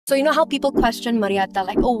So you know how people question Maryata,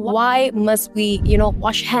 like, oh, why must we,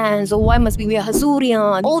 wash hands, or why must we wear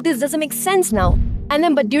hazuriyan? All this doesn't make sense now. And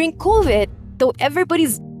then, but during COVID, though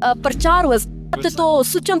everybody's parchar was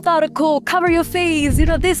suchamta rakho, cover your face,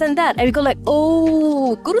 this and that. And we go like,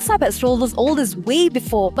 oh, Guru Sahib has told us all this way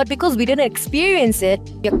before. But because we didn't experience it,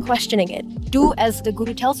 we're questioning it. Do as the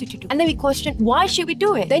Guru tells you to do. And then we question, why should we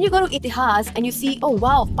do it? Then you go to Itihas and you see, oh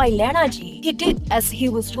wow, Bhai Lehna ji, he did as he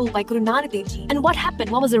was told by Guru Nanak Dev ji. And what happened?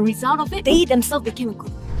 What was the result of it? They themselves became a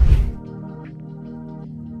Guru.